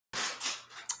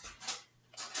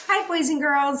Hi, boys and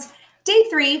girls. Day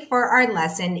 3 for our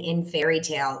lesson in fairy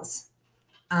tales.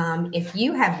 If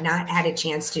you have not had a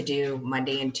chance to do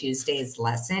Monday and Tuesday's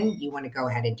lesson, you want to go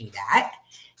ahead and do that.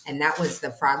 And that was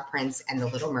The Frog Prince and the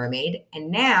Little Mermaid.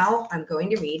 And now I'm going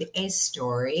to read a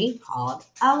story called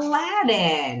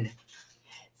Aladdin.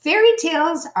 Fairy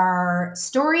tales are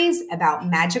stories about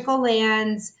magical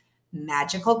lands,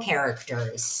 magical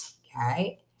characters,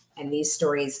 okay? And these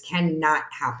stories cannot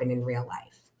happen in real life.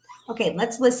 Okay,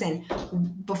 let's listen.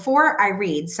 Before I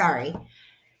read,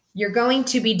 you're going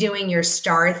to be doing your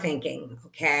star thinking,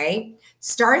 okay?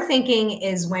 Star thinking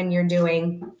is when you're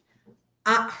doing,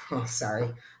 I'm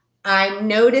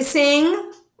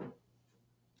noticing.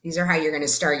 These are how you're going to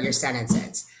start your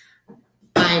sentences.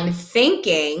 I'm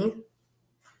thinking,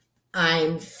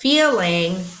 I'm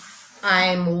feeling,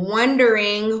 I'm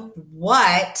wondering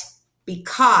what,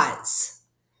 because.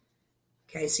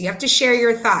 Okay, so you have to share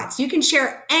your thoughts. You can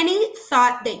share any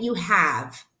thought that you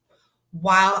have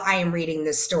while I am reading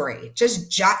this story.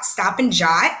 Just stop and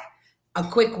jot a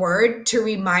quick word to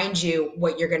remind you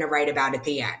what you're going to write about at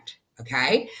the end.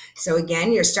 Okay, so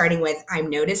again, you're starting with I'm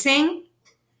noticing,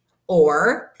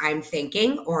 or I'm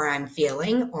thinking, or I'm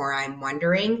feeling, or I'm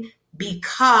wondering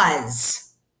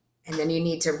because. And then you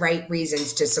need to write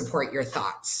reasons to support your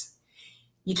thoughts.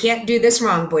 You can't do this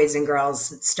wrong, boys and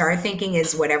girls. Star thinking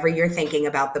is whatever you're thinking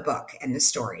about the book and the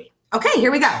story. Okay,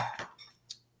 here we go.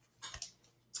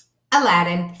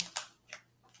 Aladdin.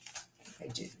 I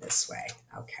do it this way.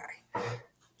 Okay.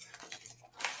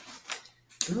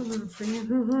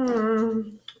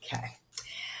 Okay.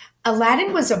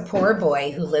 Aladdin was a poor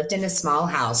boy who lived in a small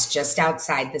house just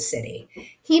outside the city.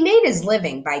 He made his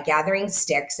living by gathering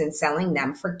sticks and selling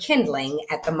them for kindling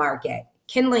at the market.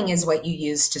 Kindling is what you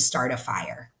use to start a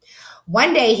fire.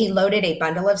 One day, he loaded a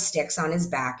bundle of sticks on his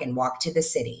back and walked to the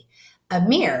city.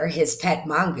 Amir, his pet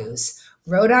mongoose,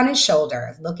 rode on his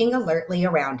shoulder, looking alertly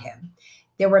around him.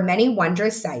 There were many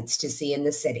wondrous sights to see in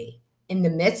the city. In the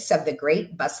midst of the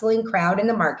great bustling crowd in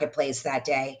the marketplace that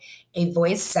day, a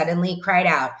voice suddenly cried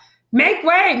out, make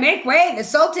way, the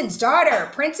Sultan's daughter,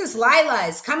 Princess Lila,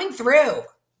 is coming through."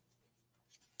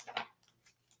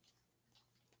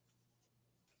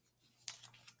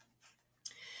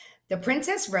 The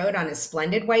princess rode on a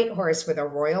splendid white horse with a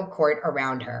royal court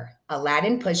around her.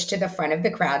 Aladdin pushed to the front of the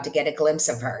crowd to get a glimpse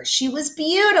of her. She was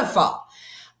beautiful.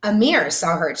 Amir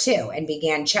saw her too and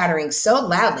began chattering so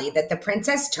loudly that the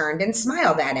princess turned and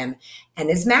smiled at him and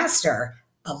his master.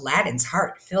 Aladdin's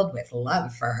heart filled with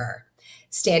love for her.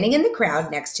 Standing in the crowd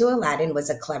next to Aladdin was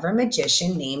a clever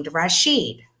magician named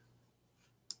Rashid.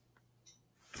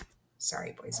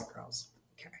 Sorry, boys and girls.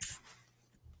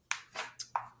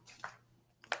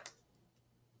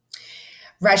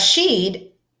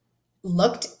 Rashid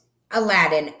looked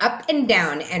Aladdin up and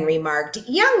down and remarked,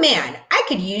 "Young man, I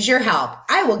could use your help.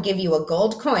 I will give you a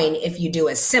gold coin if you do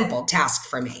a simple task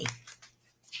for me."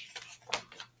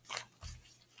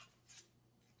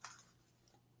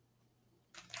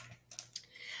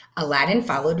 Aladdin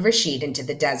followed Rashid into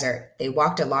the desert. They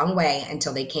walked a long way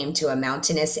until they came to a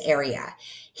mountainous area.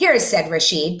 "Here," said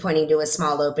Rashid, pointing to a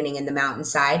small opening in the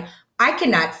mountainside. "I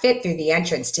cannot fit through the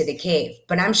entrance to the cave,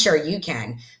 but I'm sure you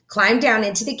can. Climb down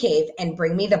into the cave and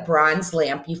bring me the bronze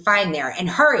lamp you find there, and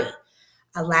hurry."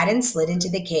 Aladdin slid into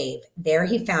the cave. There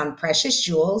he found precious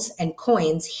jewels and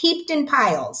coins heaped in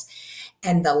piles,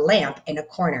 and the lamp in a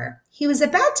corner. He was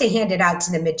about to hand it out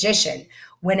to the magician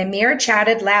when Amir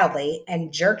chatted loudly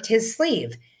and jerked his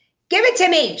sleeve. "Give it to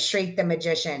me!" shrieked the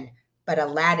magician, but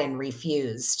Aladdin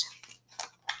refused.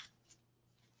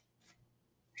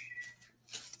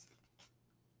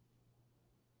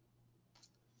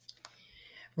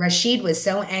 Rashid was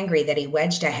so angry that he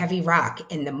wedged a heavy rock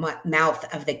in the mouth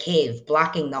of the cave,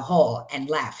 blocking the hole, and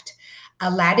left.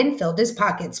 Aladdin filled his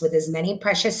pockets with as many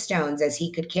precious stones as he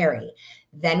could carry.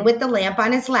 Then, with the lamp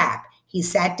on his lap, he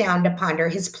sat down to ponder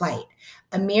his plight.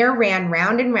 Amir ran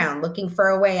round and round looking for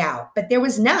a way out, but there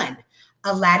was none.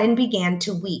 Aladdin began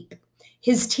to weep.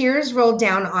 His tears rolled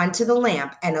down onto the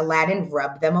lamp, and Aladdin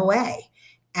rubbed them away.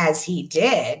 As he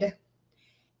did,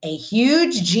 a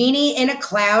huge genie in a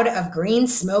cloud of green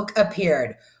smoke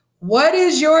appeared. "What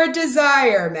is your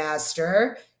desire,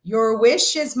 master? Your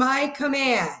wish is my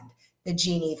command," the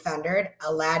genie thundered.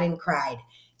 Aladdin cried,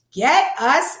 "Get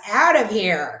us out of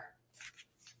here!"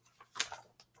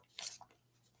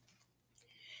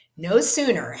 No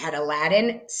sooner had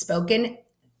Aladdin spoken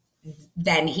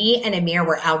than he and Amir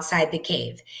were outside the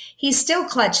cave. He still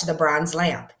clutched the bronze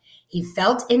lamp. He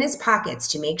felt in his pockets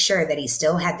to make sure that he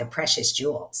still had the precious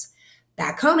jewels.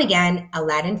 Back home again,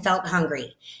 Aladdin felt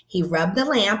hungry. He rubbed the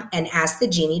lamp and asked the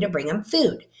genie to bring him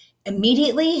food.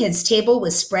 Immediately, his table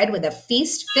was spread with a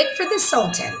feast fit for the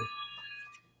Sultan.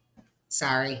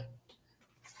 Sorry.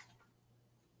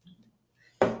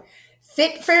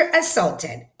 Fit for a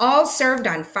sultan, all served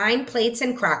on fine plates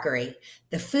and crockery.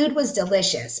 The food was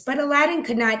delicious, but Aladdin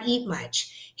could not eat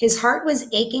much. His heart was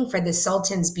aching for the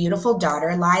sultan's beautiful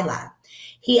daughter, Lila.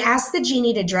 He asked the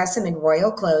genie to dress him in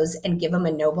royal clothes and give him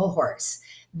a noble horse.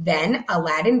 Then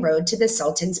Aladdin rode to the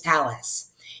sultan's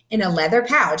palace. In a leather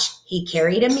pouch, he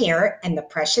carried a mirror and the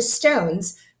precious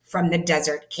stones from the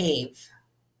desert cave.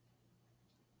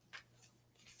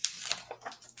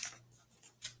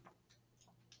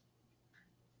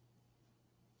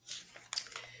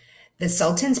 The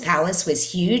Sultan's palace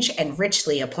was huge and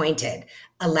richly appointed.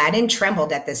 Aladdin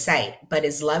trembled at the sight, but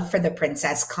his love for the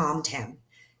princess calmed him.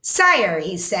 Sire,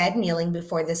 he said, kneeling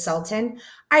before the Sultan,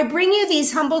 I bring you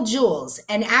these humble jewels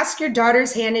and ask your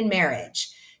daughter's hand in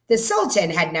marriage. The Sultan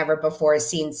had never before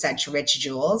seen such rich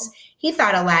jewels. He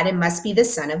thought Aladdin must be the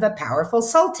son of a powerful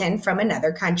sultan from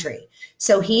another country.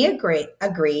 So he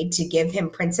agreed to give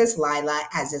him Princess Lila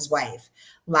as his wife.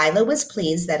 Lila was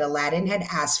pleased that Aladdin had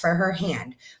asked for her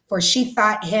hand, for she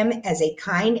thought him as a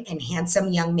kind and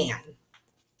handsome young man.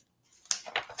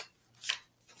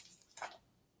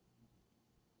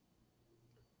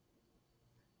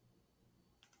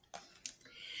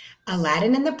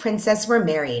 Aladdin and the princess were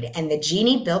married, and the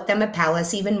genie built them a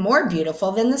palace even more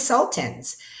beautiful than the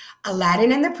sultan's.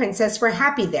 Aladdin and the princess were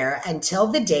happy there until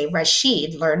the day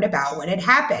Rashid learned about what had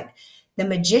happened. The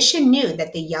magician knew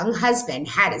that the young husband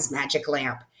had his magic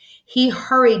lamp. He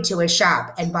hurried to a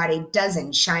shop and bought a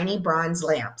dozen shiny bronze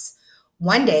lamps.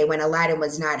 One day, when Aladdin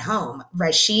was not home,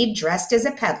 Rashid dressed as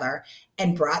a peddler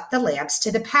and brought the lamps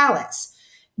to the palace.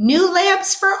 New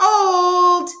lamps for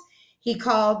old! He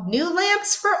called, New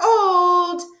lamps for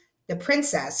old! The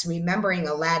princess, remembering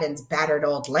Aladdin's battered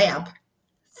old lamp,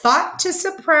 thought to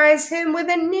surprise him with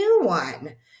a new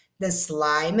one. The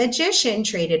sly magician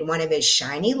traded one of his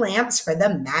shiny lamps for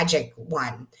the magic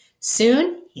one.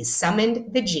 Soon, he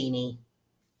summoned the genie.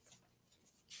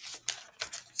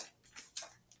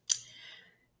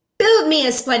 Build me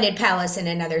a splendid palace in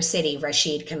another city,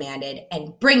 Rashid commanded,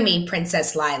 and bring me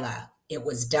Princess Lila. It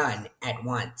was done at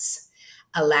once.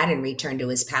 Aladdin returned to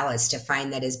his palace to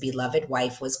find that his beloved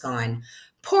wife was gone.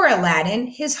 Poor Aladdin,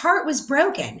 his heart was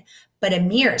broken, but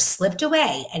Amir slipped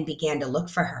away and began to look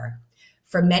for her.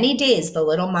 For many days the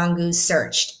little mongoose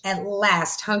searched. At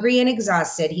last, hungry and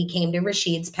exhausted, he came to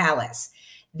Rashid's palace.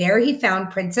 There he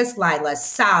found Princess Lila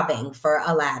sobbing for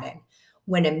Aladdin.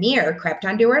 When Amir crept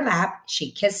onto her lap,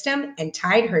 she kissed him and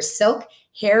tied her silk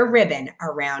hair ribbon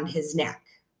around his neck.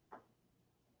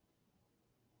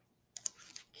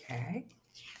 Okay.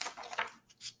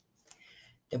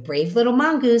 The brave little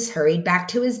mongoose hurried back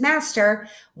to his master.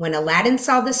 When Aladdin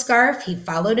saw the scarf, he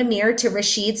followed Amir to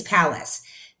Rashid's palace.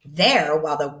 There,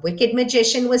 while the wicked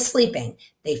magician was sleeping,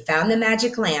 they found the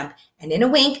magic lamp, and in a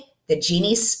wink, the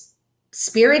genie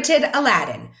spirited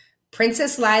Aladdin,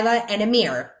 Princess Lila, and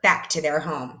Amir back to their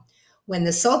home. When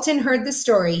the Sultan heard the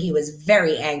story, he was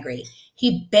very angry.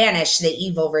 He banished the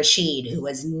evil Rashid, who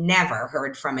was never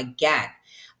heard from again.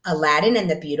 Aladdin and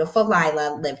the beautiful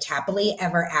Lila lived happily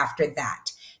ever after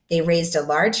that. They raised a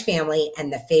large family,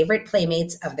 and the favorite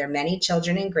playmates of their many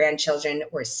children and grandchildren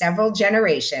were several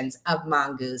generations of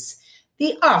mongoose,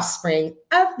 the offspring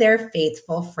of their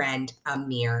faithful friend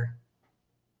Amir.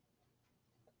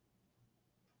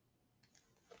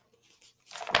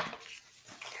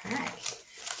 Okay,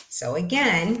 so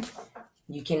again,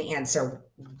 you can answer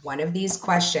one of these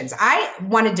questions. I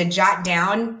wanted to jot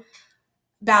down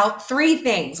about 3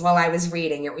 things while I was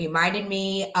reading. It reminded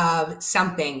me of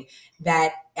something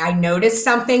that I noticed,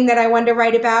 something that I wanted to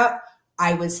write about.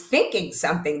 I was thinking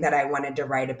something that I wanted to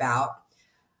write about.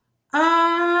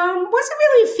 Wasn't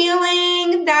really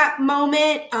feeling that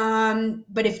moment.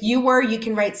 But if you were, you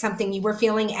can write something you were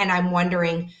feeling, and I'm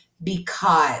wondering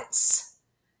because.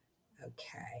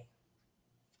 Okay.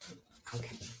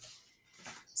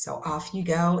 So off you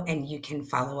go, and you can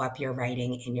follow up your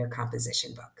writing in your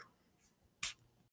composition book.